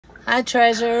Hi,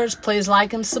 treasures. Please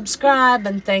like and subscribe,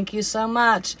 and thank you so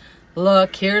much.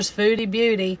 Look, here's Foodie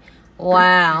Beauty.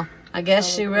 Wow. I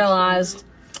guess she realized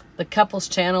the couples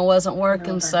channel wasn't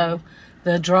working, so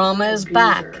the drama is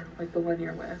back. Like the one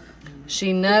you're with.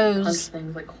 She knows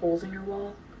things like holes in your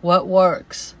wall. What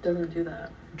works. Doesn't do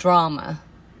that. Drama.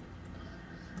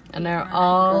 And they're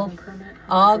all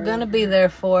gonna be there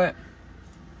for it.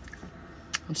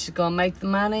 And she's gonna make the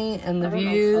money and the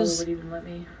views. Salah would even let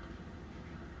me.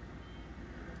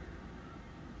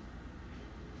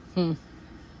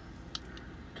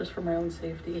 Just for my own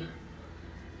safety.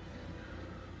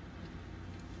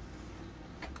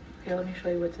 Okay, let me show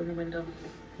you what's in the window.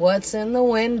 What's in the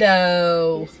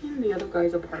window? You've seen the other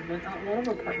guy's apartment. A lot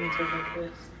of apartments are like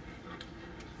this.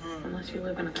 Unless you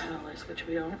live in a palace, which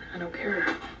we don't. I don't care.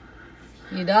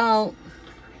 You don't.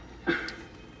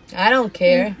 I don't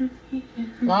care.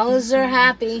 As long as they're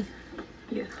happy.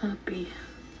 You're happy.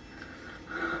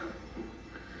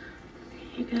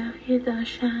 You got your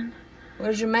Dashan.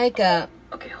 Where's your makeup?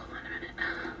 Okay, hold on a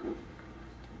minute.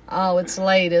 Oh, it's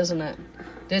late, isn't it?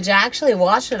 Did you actually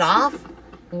wash it off?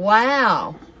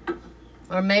 Wow.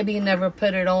 Or maybe you never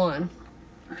put it on.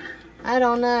 I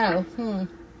don't know.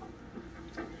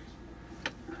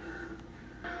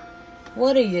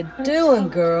 What are you doing,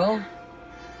 girl?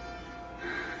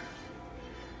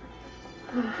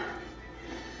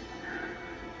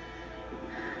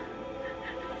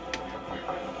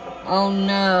 Oh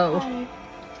no.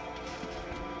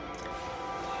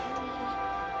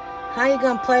 How are you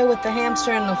gonna play with the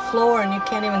hamster in the floor and you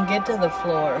can't even get to the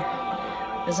floor?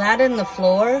 Is that in the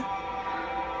floor?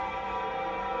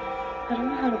 I don't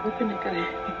know how to open it, guys.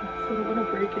 So I don't want to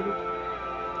break it.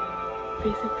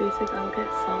 Basic. I'll get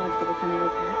Salah to open it,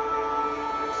 okay?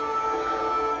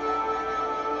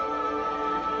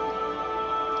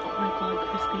 Oh my god,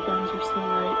 crispy buns are so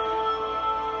right.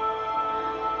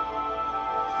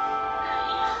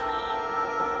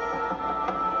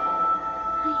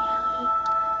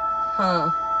 Huh.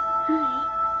 Hi.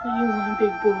 What do you want,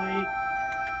 big boy?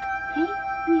 Hey,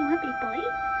 what do you want, big boy?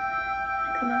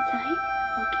 Wanna come outside?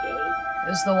 Okay.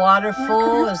 Is the water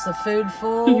full? Is the food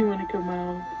full? You wanna come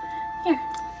out? Here.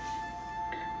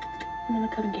 I'm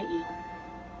gonna come and get you.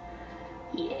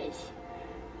 Yes.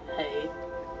 Hey.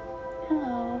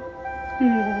 Hello.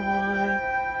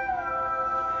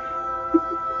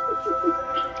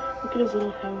 Look at his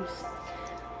little house.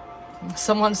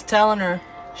 Someone's telling her.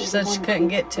 She said she couldn't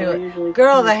get to it.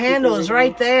 Girl, the handle is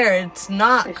right there. It's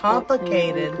not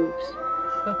complicated.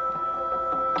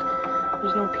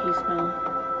 There's no pee smell.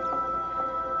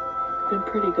 Been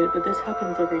pretty good, but this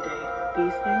happens every day.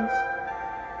 These things,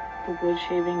 the wood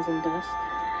shavings and dust.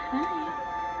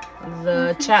 Hi.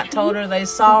 The chat told her they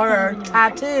saw her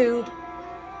tattoo.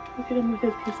 Look at him with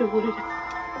his piece of wood.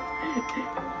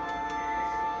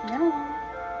 No.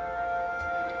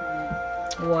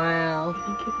 Wow. I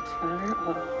think it looks fatter.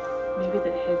 Oh, maybe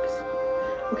the hips.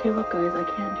 Okay, look, guys, I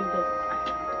can't do the.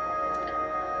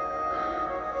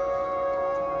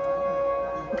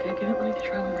 Okay, let me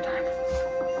try one more time.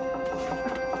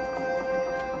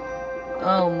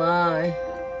 Oh my.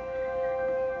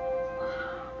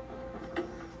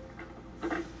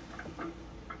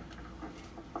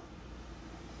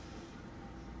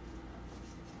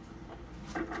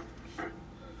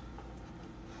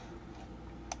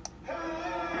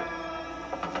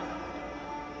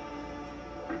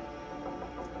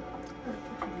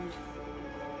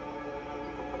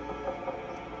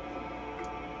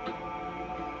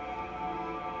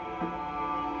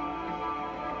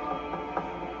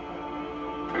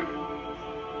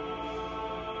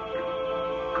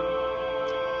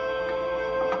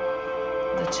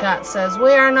 The chat says,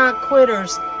 we are not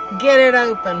quitters. Get it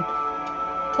open.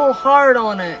 Pull hard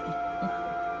on it.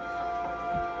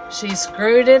 She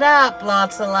screwed it up.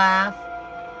 Lots of laugh.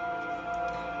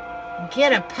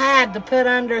 Get a pad to put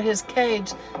under his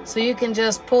cage so you can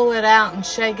just pull it out and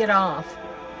shake it off.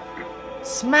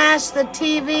 Smash the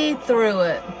TV through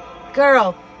it.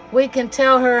 Girl, we can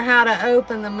tell her how to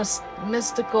open the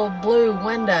mystical blue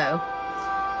window.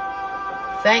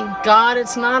 Thank God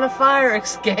it's not a fire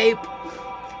escape.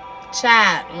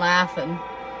 Chat laughing.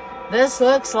 This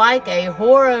looks like a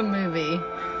horror movie.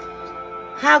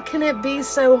 How can it be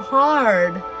so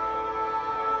hard?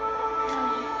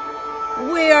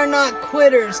 We are not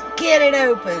quitters. Get it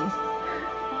open.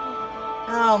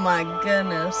 Oh my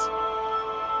goodness.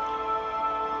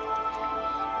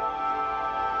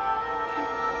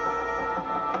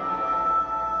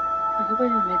 I hope I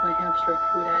didn't make my hamster a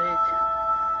food addict.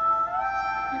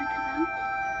 Wanna come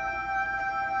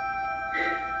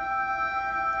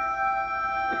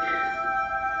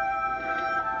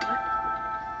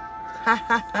out?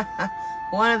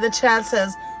 One of the chat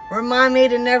says, remind me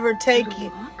to never take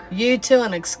you to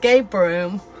an escape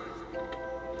room.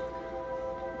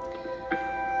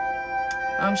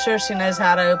 I'm sure she knows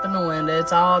how to open the window.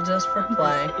 It's all just for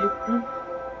play. I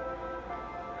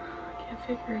can't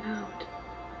figure it out.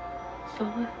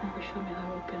 Salah never showed me how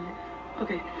to open it.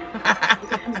 Okay.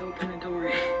 Look at him open it, don't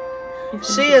worry.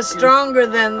 She is stronger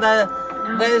than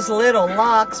those little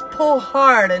locks. Pull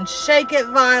hard and shake it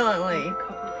violently.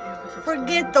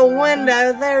 Forget the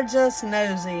window, they're just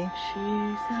nosy.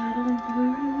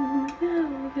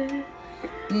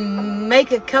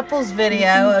 Make a couples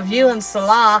video of you and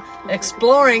Salah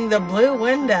exploring the blue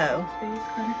window.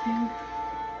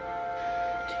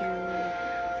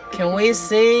 Can we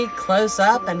see close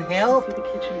up and help? See the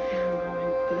kitchen fan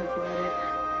going, but that's about it.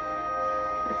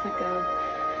 It's like a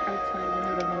outside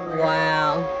window.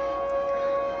 Wow.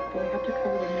 But we have to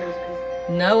cover the windows because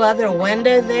no other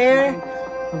window there?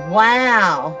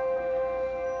 Wow.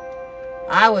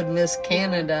 I would miss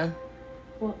Canada.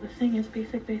 Well, the thing is,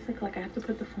 basic, like I have to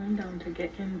put the phone down to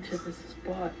get into this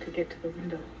spot to get to the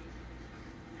window.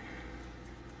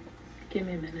 Give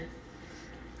me a minute.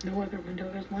 No other window.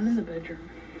 There's one in the bedroom.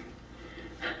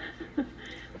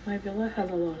 My villa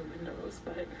has a lot of windows,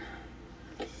 but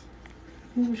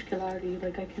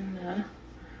like I can,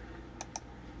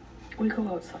 we go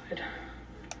outside.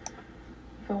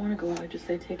 If I want to go out, I just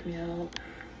say, take me out.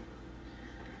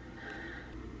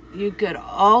 You could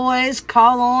always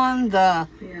call on the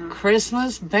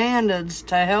Christmas bandits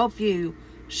to help you,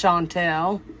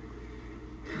 Chantel.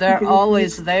 They're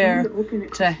always there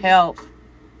to help.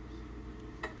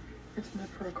 It's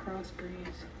meant for a cross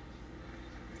breeze.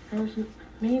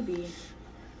 Maybe,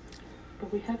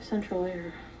 but we have central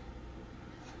air.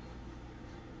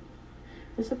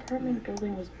 This apartment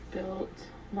building was built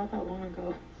not that long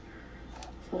ago,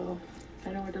 so I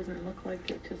know it doesn't look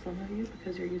like it to some of you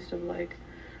because you're used to like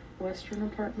Western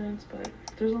apartments, but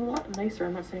there's a lot nicer.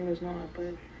 I'm not saying there's not,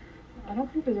 but I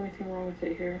don't think there's anything wrong with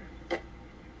it here.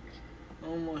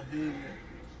 Oh my God.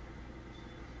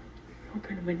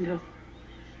 Open the window.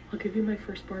 I'll give you my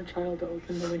firstborn child to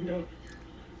open the window.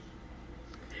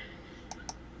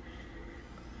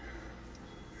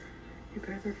 You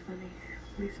guys are funny.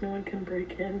 At least no one can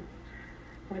break in.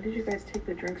 Why did you guys take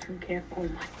the drinks from camp? Oh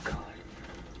my God.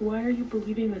 Why are you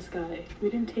believing this guy? We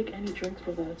didn't take any drinks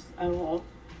with us at all.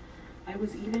 I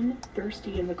was even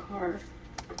thirsty in the car.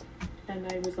 And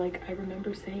I was like, I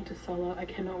remember saying to Salah, I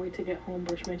cannot wait to get home,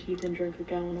 brush my teeth, and drink a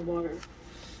gallon of water.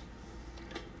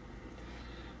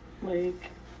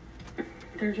 Like,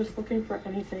 they're just looking for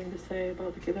anything to say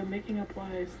about the kid. They're making up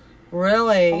lies.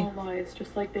 Really? All lies.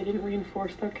 Just like they didn't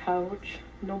reinforce their couch.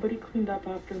 Nobody cleaned up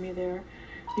after me there.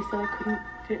 He said I couldn't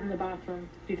fit in the bathroom.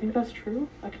 Do you think that's true?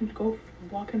 I can go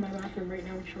walk in my bathroom right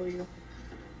now and show you.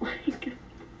 Like,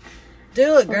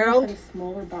 do it, girl. I had a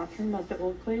smaller bathroom at the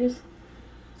old place.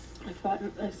 I fat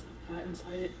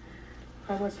inside it.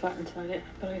 I was fat inside it,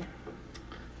 but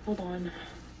hold on.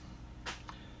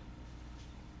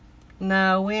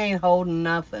 No, we ain't holding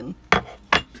nothing.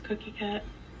 It's Cookie Cat.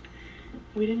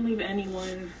 We didn't leave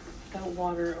anyone without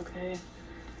water, okay?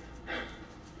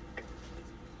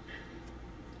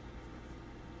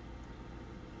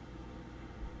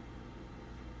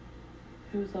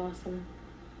 It was awesome.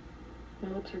 My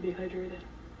lips are dehydrated.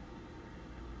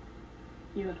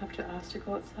 You have to ask to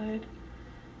go outside,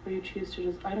 or you choose to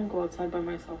just... I don't go outside by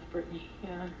myself, Brittany.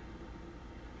 Yeah.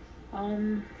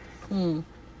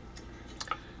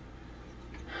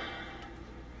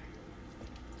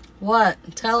 What?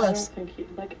 Tell us. I don't think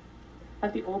like,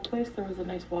 at the old place, there was a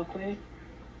nice walkway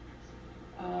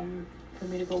for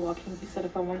me to go walking. He said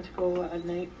if I wanted to go at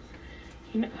night,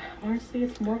 honestly,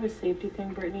 it's more of a safety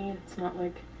thing, Brittany. It's not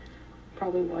like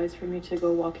probably wise for me to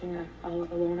go walking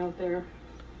alone out there.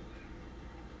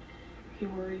 He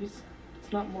worries.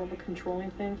 It's not more of a controlling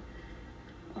thing.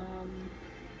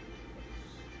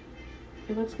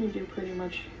 He lets me do pretty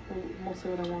much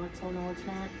mostly what I want, so no, it's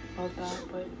not about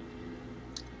that, but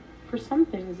for some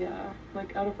things, yeah,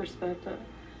 like out of respect,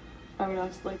 I would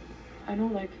ask, like, I know,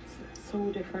 like, it's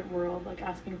so different world, like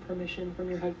asking permission from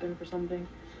your husband for something.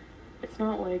 It's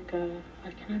not like, can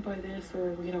I buy this,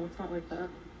 or, you know, it's not like that.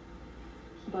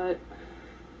 But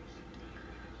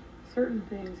certain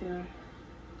things, yeah,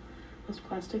 those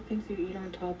plastic things you eat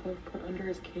on top of, put under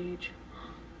his cage.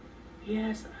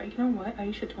 Yes, you know what?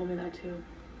 Aisha told me that too.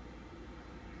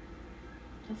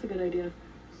 That's a good idea.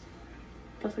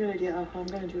 That's a good idea. I'm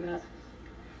gonna do that.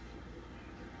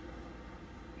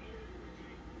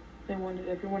 They wanted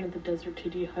everyone in the desert to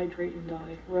dehydrate and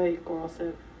die. Right,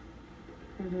 Gossip.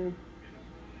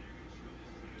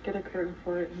 Get a curtain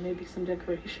for it and maybe some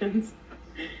decorations.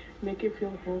 Make it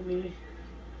feel homey.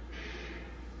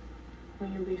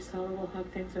 When you leave, Salah will have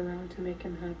things around to make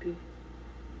him happy.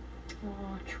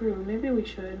 Oh, true. Maybe we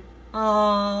should.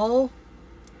 Oh.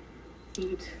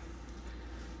 Eat.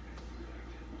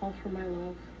 All for my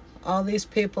love. All these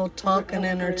people talking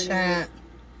in her chat.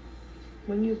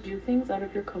 When you do things out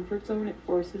of your comfort zone, it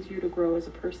forces you to grow as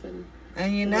a person.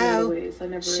 And you in know, ways I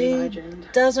never she imagined.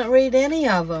 doesn't read any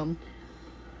of them.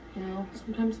 You know,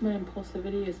 sometimes my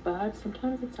impulsivity is bad.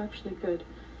 Sometimes it's actually good.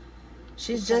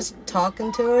 She's just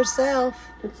talking to herself.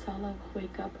 Did Salah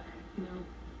wake up? No.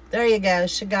 There you go.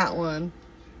 She got one.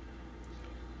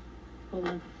 Hold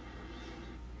on.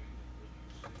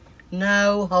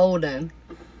 No holding.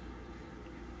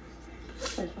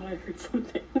 I thought I heard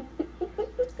something.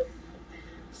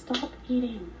 Stop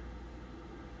eating.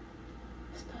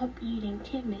 Stop eating,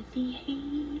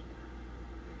 Timothy.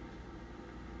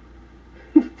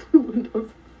 The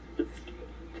windows escape.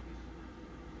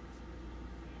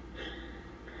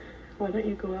 Why don't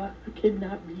you go out and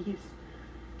kidnap bees?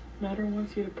 Matter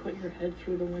wants you to put your head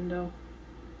through the window.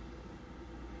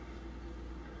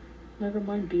 Never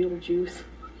mind Beetlejuice.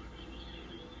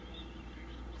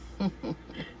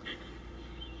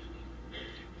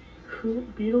 Who?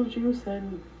 Beetlejuice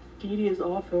and Dee Dee is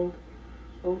Otho.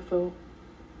 Otho.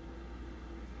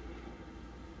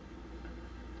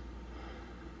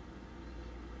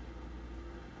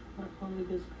 Only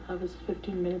just have his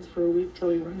 15 minutes for a week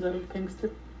till he runs out of things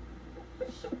to.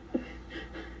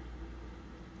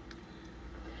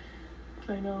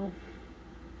 I know.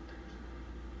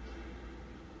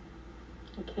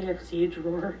 A KFC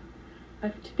drawer.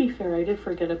 To be fair, I did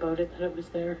forget about it, that it was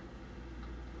there.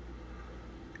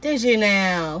 Did you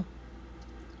now?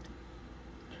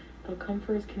 They'll come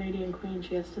for his Canadian queen.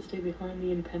 She has to stay behind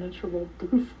the impenetrable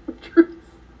blue fortress.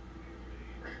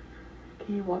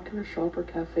 Can you walk in a shop or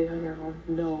cafe on your own?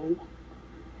 No.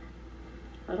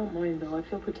 I don't mind though. I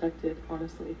feel protected,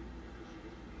 honestly.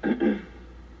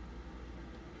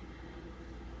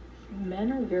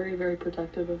 Men are very, very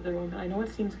protective of their women. I know it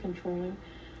seems controlling,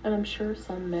 and I'm sure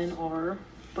some men are,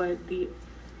 but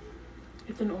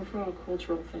it's an overall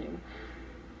cultural thing.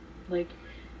 Like,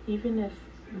 even if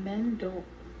men don't,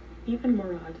 even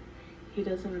Murad, he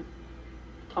doesn't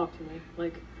talk to me.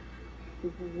 Like,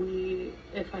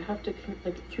 if I have to,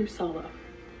 like, through Salah,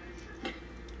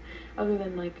 other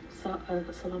than, like,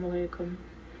 Assalamu alaikum,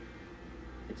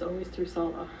 it's always through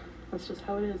Salah. That's just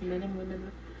how it is. Men and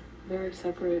women, very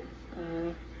separate.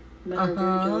 Men are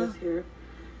very jealous here,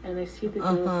 and they see the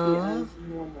jealousy as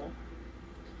normal.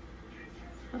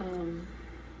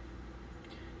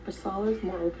 But Salah is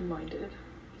more open-minded.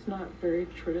 He's not very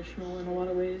traditional in a lot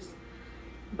of ways,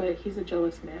 but he's a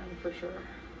jealous man for sure.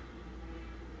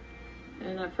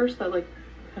 And at first that, like,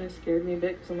 kind of scared me a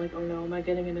bit, because I'm like, oh no, am I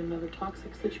getting in another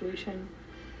toxic situation?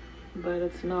 But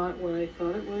it's not what I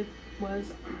thought it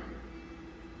was.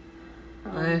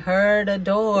 I heard a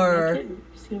door. It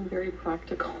seemed very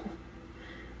practical.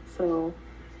 So,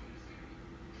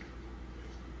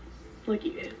 like,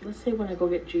 let's say when I go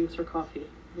get juice or coffee,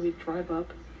 you drive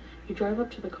up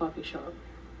to the coffee shop.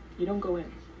 You don't go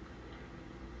in.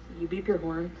 You beep your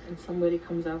horn and somebody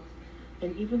comes out.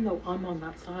 And even though I'm on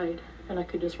that side and I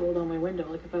could just roll down my window,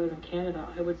 like if I was in Canada,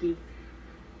 I would be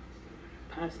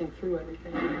passing through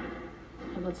everything.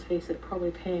 And let's face it,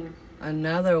 probably paying.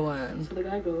 Another one. So the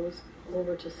guy goes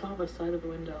over to Salah's side of the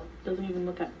window, doesn't even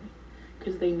look at me,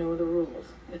 because they know the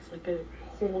rules. It's like a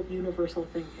whole universal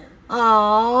thing here.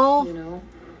 Oh. You know?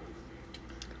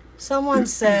 Someone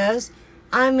says,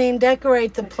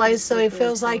 decorate the place so he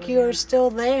feels like you are still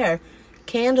there.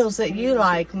 Candles that you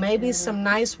like, maybe some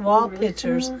nice wall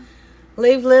pictures.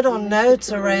 Leave little notes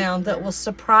around that will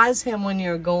surprise him when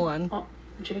you're gone.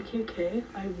 JKK,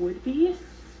 I would be,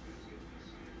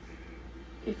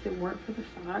 if it weren't for the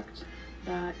fact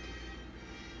that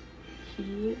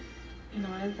he and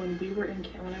I, when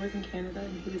I was in Canada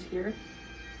and he was here,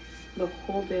 the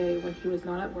whole day when he was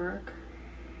not at work,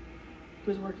 he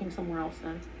was working somewhere else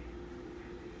then.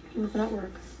 He wasn't at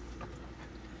work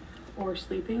or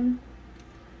sleeping.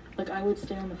 Like, I would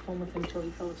stay on the phone with him till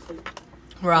he fell asleep.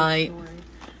 Right.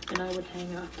 And I would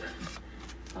hang up.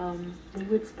 We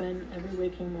would spend every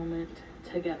waking moment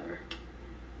together.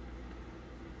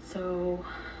 So,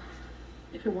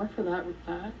 if it weren't for that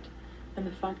fact, and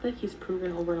the fact that he's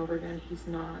proven over and over again he's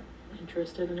not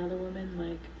interested in other women,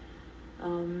 like,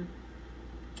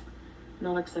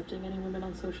 not accepting any women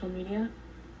on social media,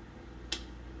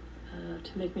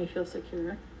 to make me feel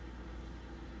secure.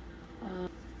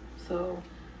 So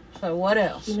what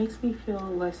else? He makes me feel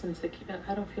less insecure.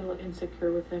 I don't feel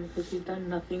insecure with him because he's done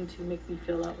nothing to make me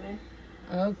feel that way.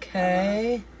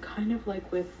 Okay. Kind of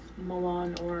like with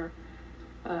Milan or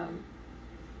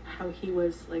how he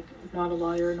was like not a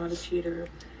liar, not a cheater.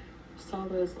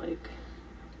 Salah is like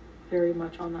very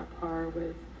much on that par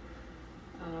with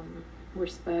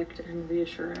respect and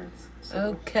reassurance. So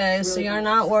Okay, really so you're helps.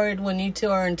 not worried when you two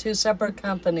are in two separate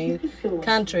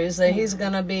countries that he's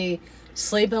going to be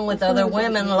sleeping with That's why I other was always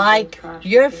women really like trash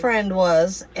your because friend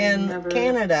was I in never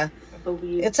Canada.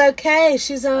 believed. It's okay.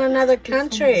 She's in another There's so many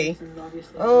country. reasons,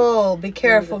 obviously, but Oh, be one of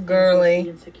careful, the things was the girly.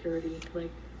 insecurity.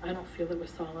 Like, I don't feel it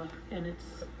with Salah, and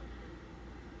it's,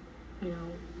 you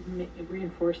know, it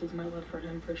reinforces my love for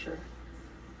him for sure.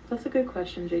 That's a good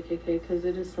question, JKK, because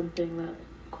it is something that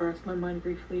crossed my mind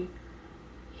briefly.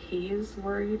 He's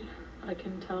worried. I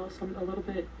can tell a little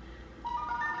bit.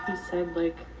 He said,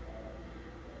 like,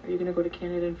 are you gonna go to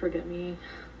Canada and forget me?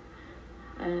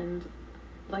 And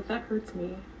like, that hurts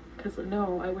me, because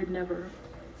no, I would never.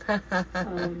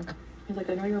 He's like,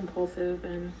 I know you're impulsive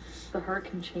and the heart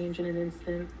can change in an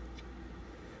instant,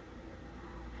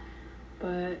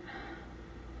 but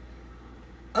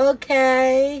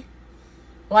Okay.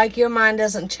 Like your mind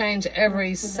doesn't change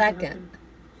every would never second. happen.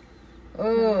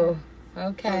 Oh, I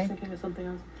was okay. thinking of something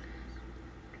else.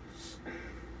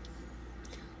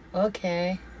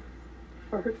 Okay.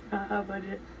 First,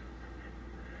 budget.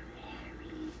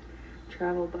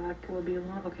 Travel back will be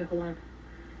long. Okay, hold on.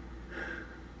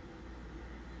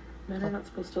 Men are not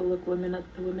supposed to look the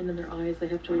women in their eyes. They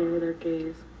have to lower their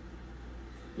gaze.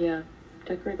 Yeah.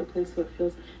 Decorate the place so it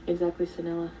feels exactly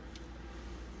Sanella.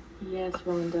 Yes,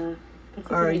 Rhonda. That's a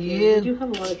good Are idea. We do you have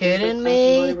a lot of kidding things like Bath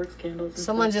and Body me? Works candles and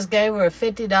Someone stuff. just gave her a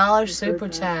 $50 super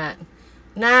that. chat.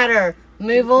 Natter,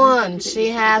 move You on. can She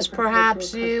get has different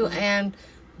perhaps cultural you customs. and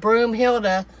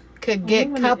Broomhilda could I get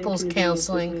know when it couples inconveniences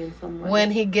counseling me in some way.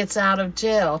 when he gets out of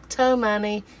jail. Toe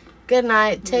money. Good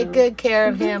night. Take Yeah. good care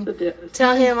of him. Sometimes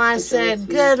Tell him I the said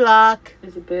jealousy good luck.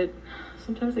 is a bit.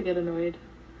 Sometimes I get annoyed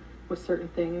with certain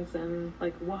things and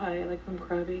like, why? Like, I'm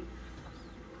crabby.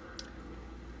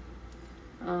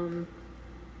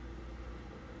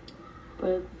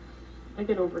 But I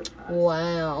get over it fast.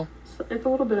 Wow. So it's a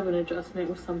little bit of an adjustment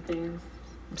with some things.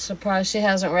 Surprised she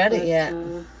hasn't read it But, yet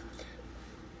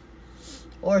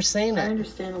or seen I it.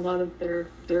 understand a lot of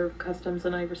their customs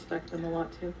and I respect them a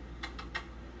lot too.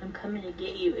 I'm coming to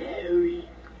get you, Harry.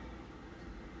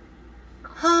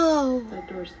 Oh. That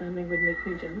door slamming would make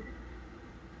me jump.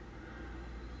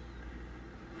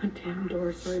 A damn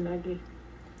door, sorry, Maggie.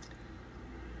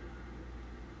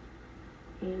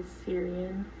 He is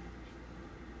Syrian.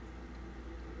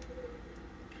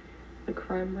 The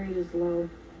crime rate is low.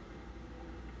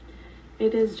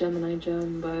 It is Gemini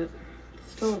Gem, but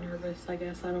still nervous, I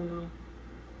guess. I don't know.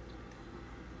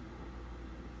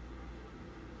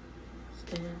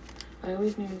 Stan. I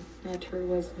always knew Natur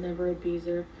was never a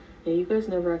beezer. Yeah, you guys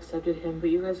never accepted him, but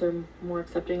you guys are more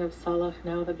accepting of Salah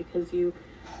now that because you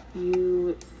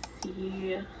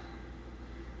see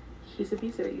he's a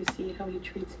beezer. You see how he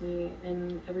treats me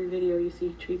in every video. You see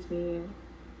he treats me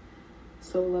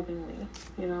so lovingly,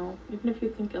 you know, even if you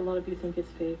think a lot of you think it's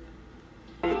fake.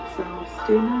 So stay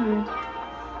tuned.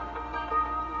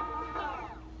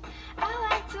 I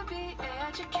like to be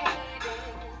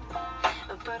educated,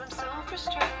 but I'm so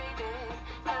frustrated.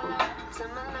 Hello to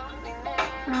my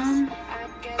loneliness.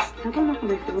 I don't know how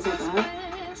they feel about that,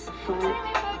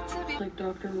 but like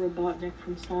Dr. Robotnik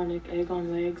from Sonic, egg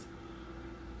on legs.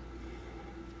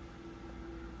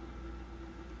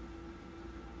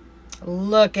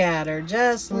 Look at her.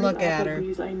 Just look at her.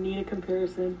 Applebee's, I need a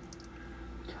comparison.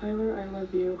 Tyler, I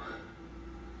love you.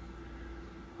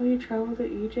 Oh, you traveled to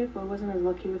Egypt? I wasn't as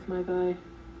lucky with my guy.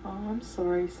 Oh, I'm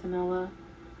sorry, Sanella.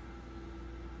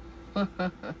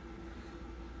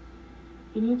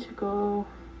 You need to go.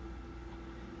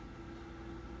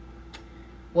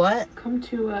 What? Come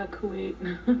to Kuwait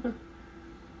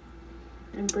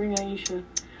and bring Aisha.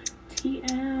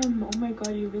 TM. Oh my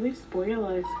god, you really spoil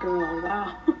us, girl.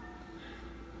 Wow.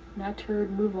 Not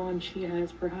turd, move on. She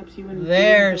has. Perhaps you and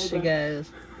There Hilda she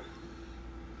goes.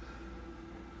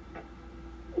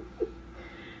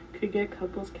 could get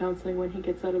couples counseling when he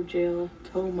gets out of jail.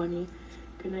 Toe money.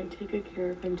 Good night. Take good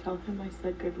care of him. Tell him I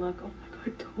said good luck. Oh my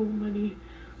god, toe money.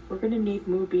 We're gonna need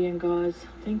Mubi and gauze.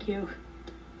 Thank you.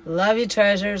 Love you,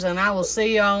 treasures, and I will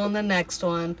see you all in the next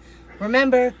one.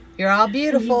 Remember, you're all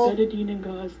beautiful. Betadine and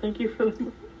gauze. Thank you for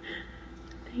them.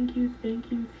 Thank you,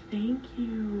 thank you, thank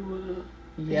you.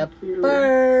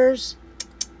 Yepers.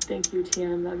 Thank you,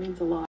 TM. That means a lot.